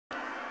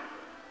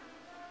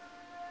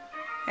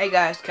Hey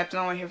guys, Captain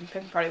Owen here from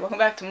Picking Party. Welcome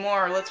back to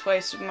more Let's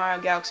Play Super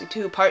Mario Galaxy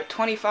 2, Part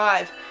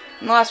 25.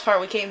 In the last part,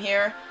 we came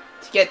here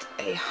to get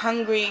a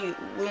Hungery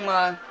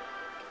luma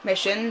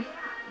mission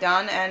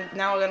done, and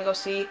now we're gonna go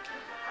see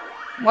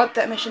what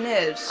that mission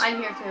is.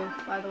 I'm here too,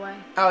 by the way.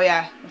 Oh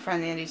yeah, my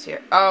friend Andy's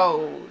here.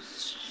 Oh.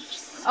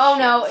 Oh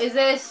no, is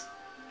this?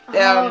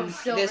 Oh,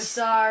 silver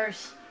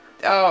stars.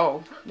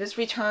 Oh, this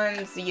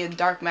returns the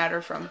dark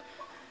matter from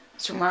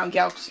Super Mario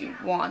Galaxy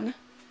 1.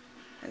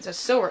 It's a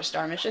silver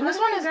star mission. This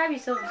one is grab you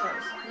silver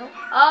stars. Nope.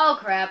 Oh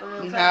crap!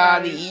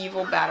 the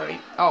evil battery.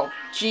 Oh,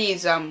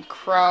 jeez,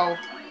 Crow.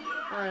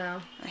 Oh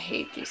no. I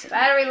hate these things.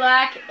 Battery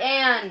lack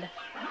and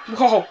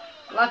Whoa.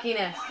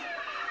 luckiness.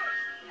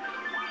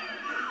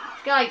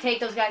 Just gonna take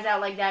those guys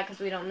out like that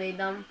because we don't need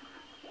them.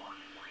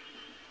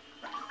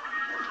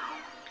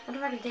 What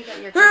if I can take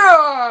out your?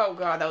 Oh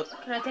god, that was.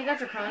 Can I take out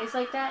your cronies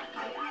like that?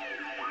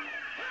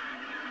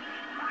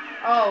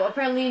 Oh,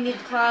 apparently you need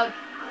the cloud.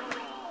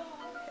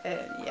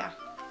 Yeah.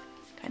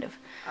 Kind of.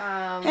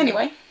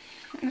 Anyway,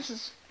 this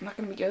is not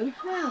gonna be good.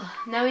 Well,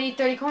 now we need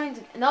 30 coins.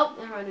 Nope,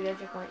 never mind, we got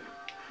your coin.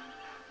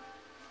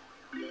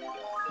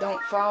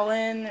 Don't fall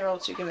in, or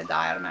else you're gonna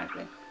die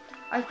automatically.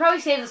 I'd probably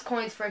save those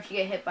coins for if you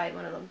get hit by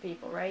one of them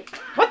people, right?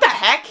 What the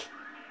heck?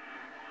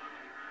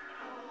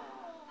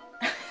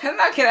 I'm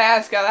not gonna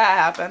ask how that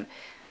happened.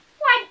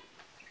 What?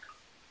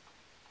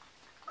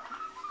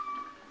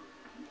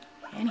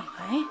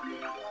 Anyway.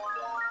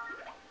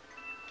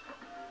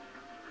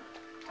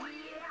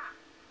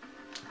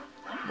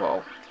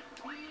 Whoa.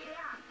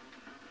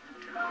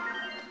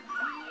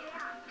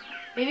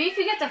 Maybe if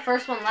you get the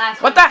first one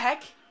last. What the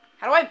heck?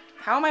 How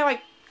am I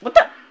like, what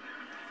the?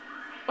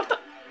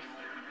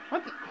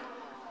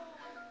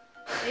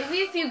 Maybe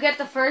if you get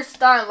the first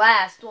star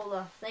last, will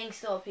the thing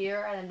still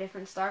appear at a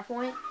different star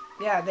point?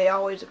 Yeah, they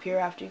always appear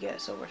after you get a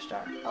silver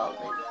star. Oh,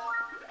 maybe.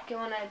 Okay,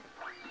 when I...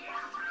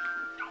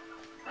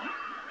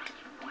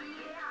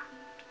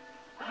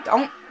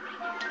 Don't.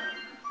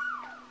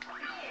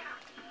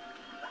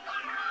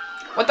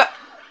 What the?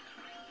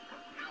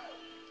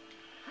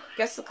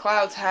 Guess the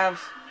clouds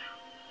have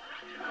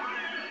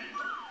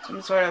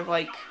some sort of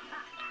like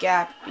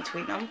gap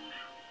between them.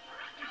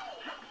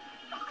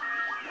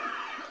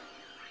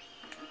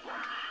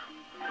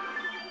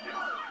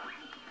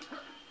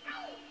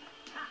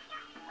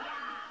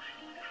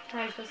 How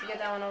are you supposed to get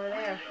that one over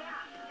there?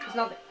 There's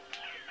nothing.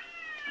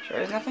 Sure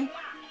there's nothing?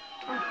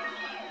 Oh.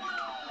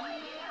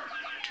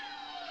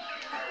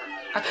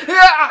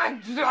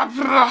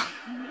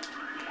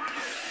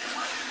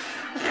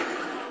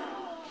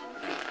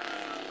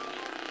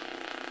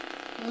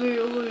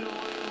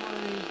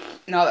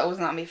 No, that was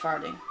not me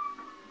farting.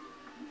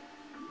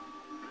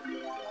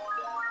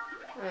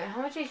 Alright,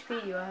 how much HP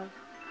do you have?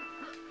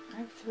 I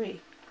have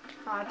 3.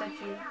 Oh, I thought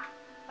you...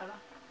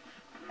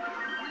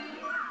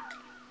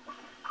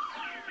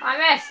 I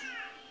missed!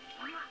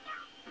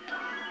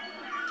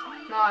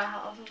 No, I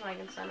was hoping I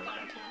can send him, but I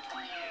can't.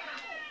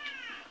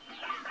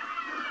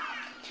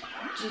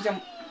 Jeez,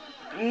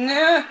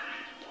 nah.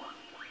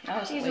 That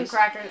was Cheese and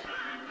crackers.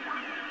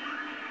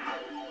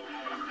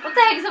 What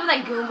the heck is up with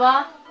that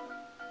Goomba?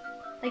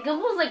 That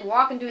Goomba was like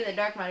walking through the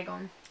dark matter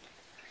going,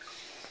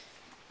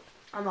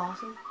 I'm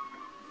awesome.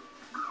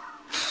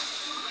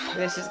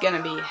 This is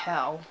gonna be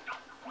hell.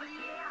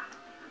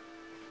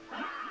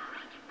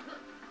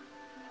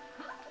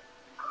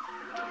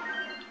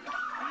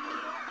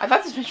 I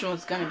thought this mission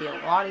was gonna be a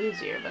lot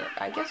easier, but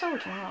I guess I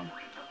was wrong.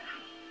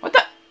 What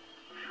the?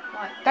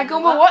 What? That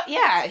Goomba, what?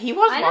 Yeah, he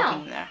was I walking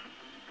know. in there.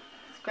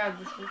 Let's grab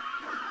this one.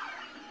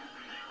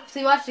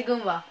 See, watch the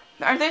Goomba.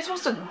 Aren't they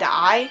supposed to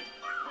die?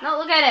 No,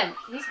 look at him.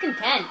 He's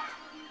content.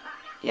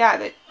 Yeah,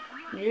 they're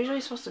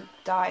usually supposed to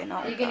die.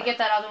 Not Are you like gonna that. get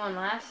that other one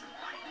last?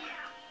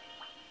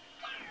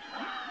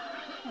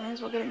 Might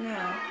as well get it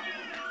now.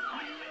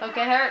 Don't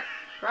get hurt.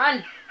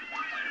 Run.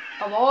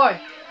 Oh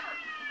boy.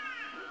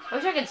 I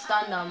wish I could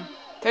stun them.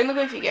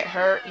 Technically, if you get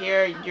hurt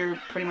here, you're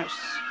pretty much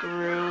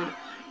screwed.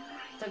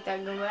 Took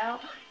that Goomba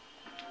out.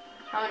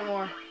 How many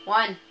more?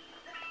 1.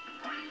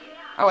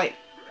 Oh, wait.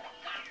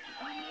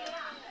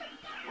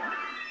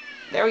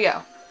 There we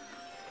go.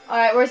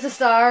 Alright, where's the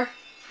star?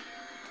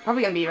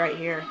 Probably gonna be right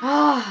here.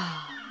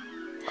 Oh.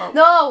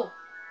 No!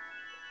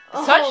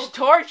 Oh. Such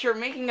torture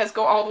making us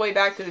go all the way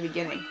back to the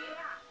beginning.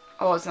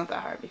 Oh, it's not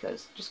that hard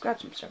because just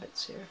grab some star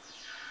bits here.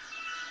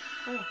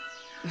 Oh.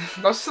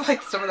 Those are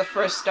like some of the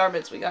first star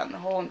bits we got in the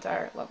whole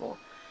entire level.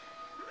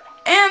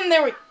 And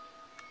there we...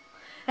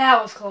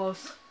 That was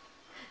close.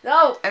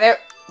 No! And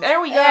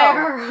there we go!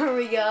 There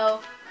we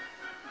go.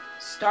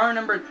 Star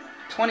number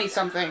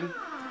 20-something.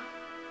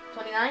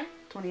 29?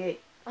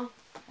 28. Oh.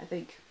 I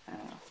think. I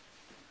don't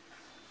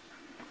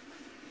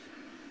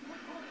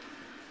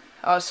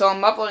know. So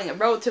I'm uploading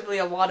relatively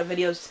a lot of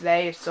videos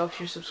today, so if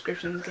your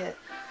subscriptions get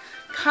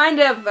kind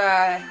of,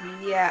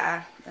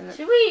 yeah.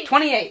 Should we...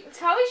 28.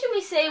 How should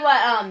we say what,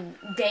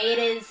 day it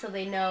is so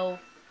they know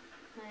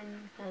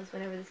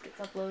whenever this gets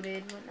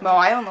uploaded? Well,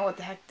 I don't know what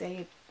the heck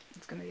day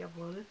it's gonna be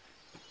uploaded.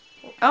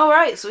 Oh,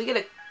 right, so we get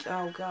a...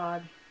 Oh,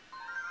 God.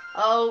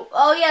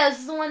 Oh yeah, this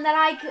is the one that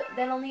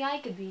only I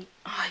could beat.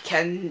 I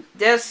can.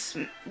 This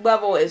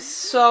level is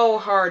so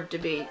hard to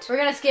beat. We're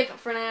gonna skip it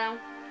for now,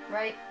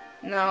 right?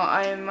 No,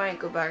 I might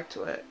go back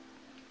to it.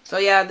 So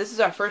yeah, this is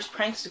our first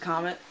pranks to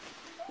comment.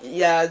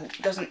 Yeah,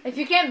 it doesn't. If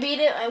you can't beat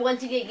it,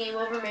 once you get game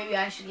over, maybe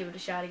I should give it a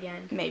shot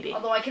again. Maybe.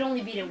 Although I can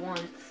only beat it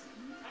once.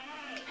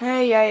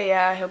 Hey,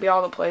 yeah, he'll be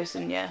all the place,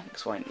 and yeah,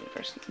 explain it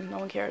first. No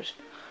one cares.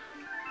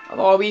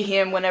 Although I'll be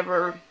him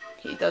whenever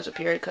he does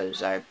appear,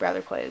 because I'd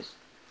rather play as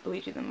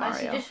Luigi than Mario. I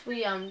suggest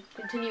we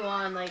continue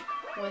on like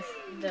with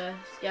the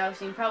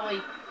Galaxy and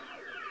probably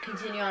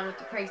continue on with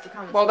the pranks to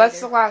comment. Well,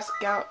 that's the last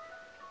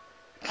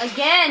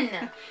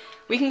Again!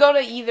 We can go to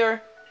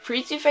either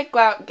Freezy Fake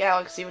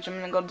Galaxy, which I'm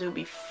going to go do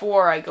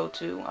before I go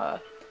to,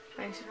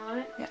 Pranks to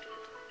comment? Yeah.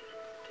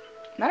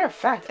 Matter of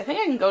fact, I think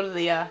I can go to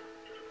the,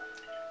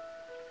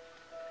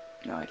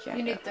 No, I can't.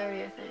 You need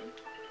 30, I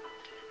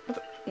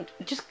think.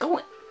 Just go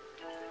in.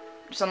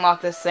 Just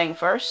unlock this thing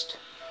first.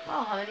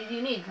 Oh, how many do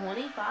you need?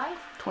 25?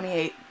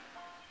 28.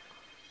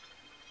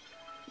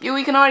 Yeah,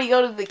 we can already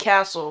go to the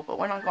castle, but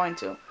we're not going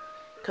to.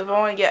 Because we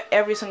want to get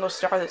every single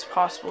star that's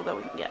possible that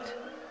we can get.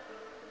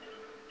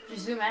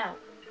 Just zoom out.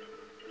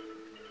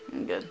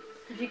 I'm good.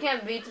 If you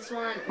can't beat this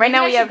one, right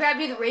now we have. grab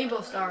you the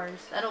rainbow stars.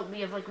 That'll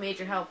be of like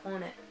major help,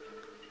 won't it?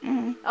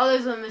 Mm-hmm. Oh,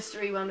 there's a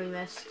mystery one we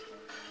missed.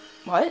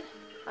 What?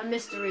 A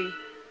mystery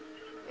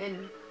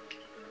in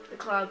the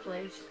cloud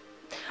place.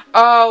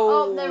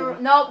 Oh.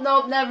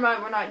 Nope, never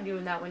mind. We're not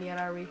doing that one yet,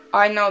 are we?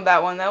 I know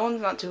that one. That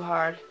one's not too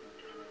hard.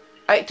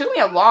 It took me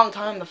a long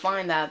time to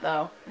find that,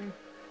 though.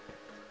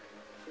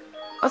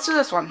 Let's do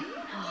this one.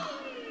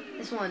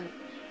 This one.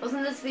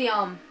 Wasn't this the,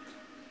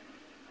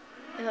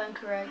 if I'm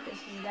correct, this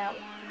is that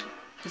one.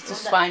 Just to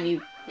find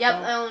you.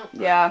 Yep,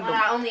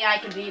 yeah. Only I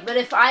can beat. But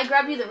if I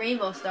grab you the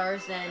rainbow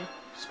stars, then...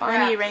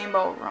 Spiny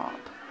Rainbow Romp.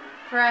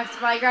 Perhaps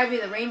if I grab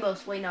you the rainbow...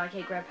 Wait, no, I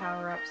can't grab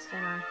power-ups,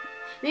 can I?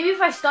 Maybe if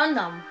I stun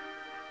them.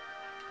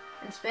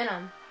 And spin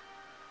them.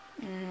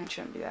 It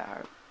shouldn't be that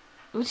hard.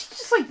 Was he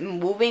just, like,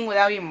 moving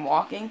without even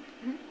walking?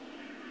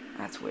 Mm-hmm.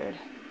 That's weird.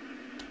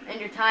 And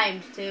your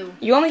times, too.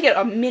 You only get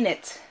a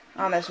minute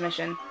on this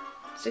mission.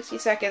 60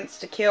 seconds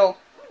to kill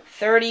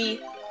 30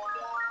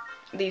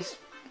 these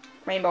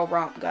Rainbow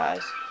Romp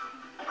guys.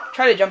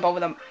 Try to jump over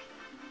them.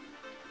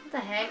 What the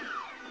heck?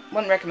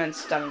 Wouldn't recommend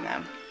stunning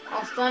them.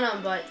 I'll stun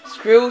them, but...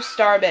 Screw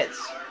star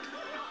bits.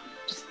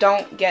 Just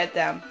don't get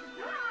them.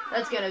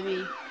 That's gonna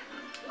be...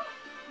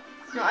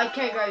 No, I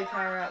can't grab your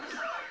power-ups.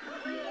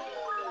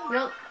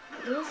 No,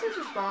 do those things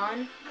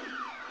respawn?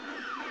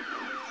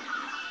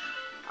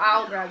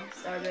 I'll grab the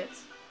star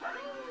bits.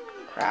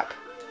 Crap.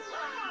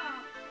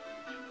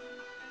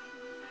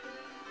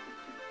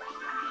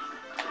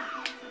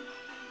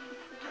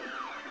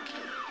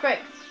 Quick.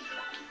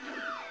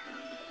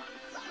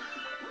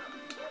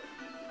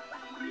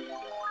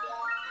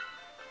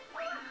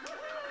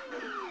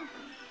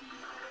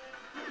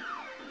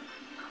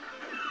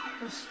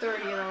 It's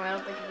 30 though, I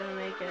don't think you're gonna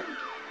make it.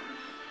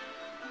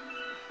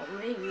 Oh,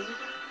 maybe.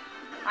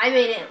 I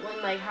made it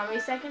in like how many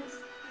seconds?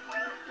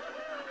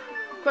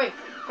 Quick,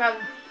 grab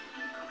him.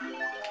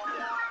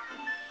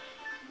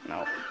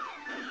 No.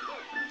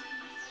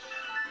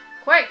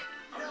 Quick!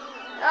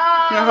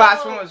 Oh! The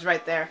last one was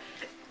right there.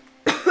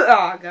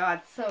 Oh,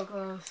 God. So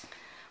close.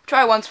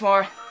 Try once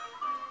more.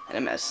 And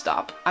I'm gonna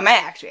stop. I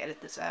might actually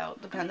edit this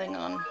out, depending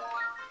on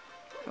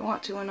if I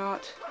want to or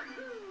not.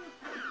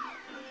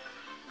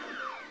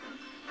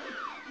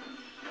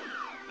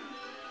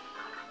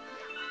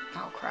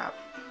 Oh, crap.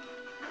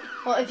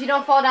 Well, if you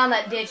don't fall down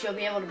that ditch, you'll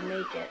be able to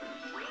make it.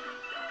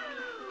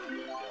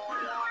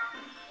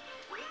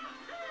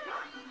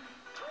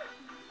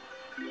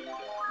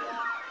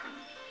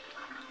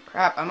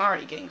 Crap, I'm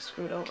already getting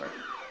screwed over.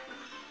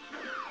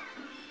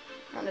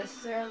 Not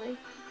necessarily.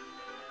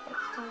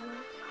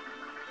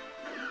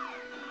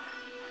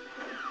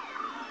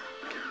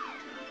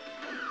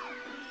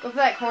 Go for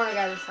that corner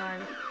guy this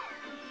time.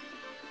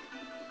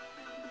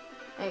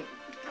 Hey,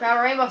 grab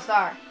a rainbow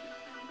star.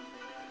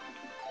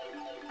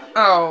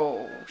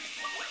 Oh,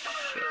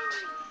 shit.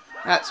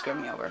 That screwed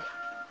me over.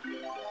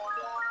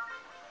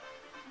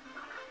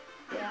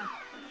 Yeah.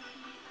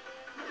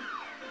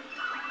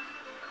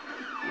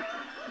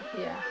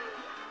 Yeah.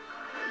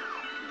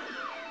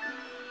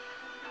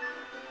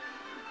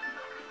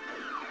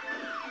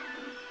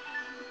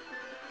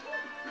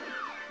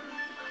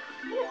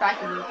 If I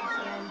can do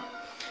this again.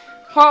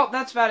 Well,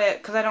 that's about it,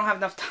 because I don't have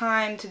enough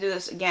time to do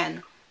this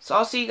again. So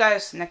I'll see you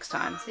guys next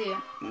time. See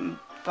ya.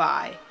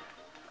 Bye.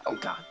 Oh,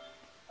 God.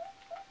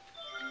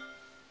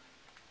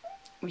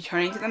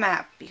 Returning to the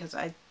map, because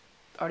I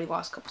already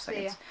lost a couple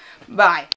seconds. Bye.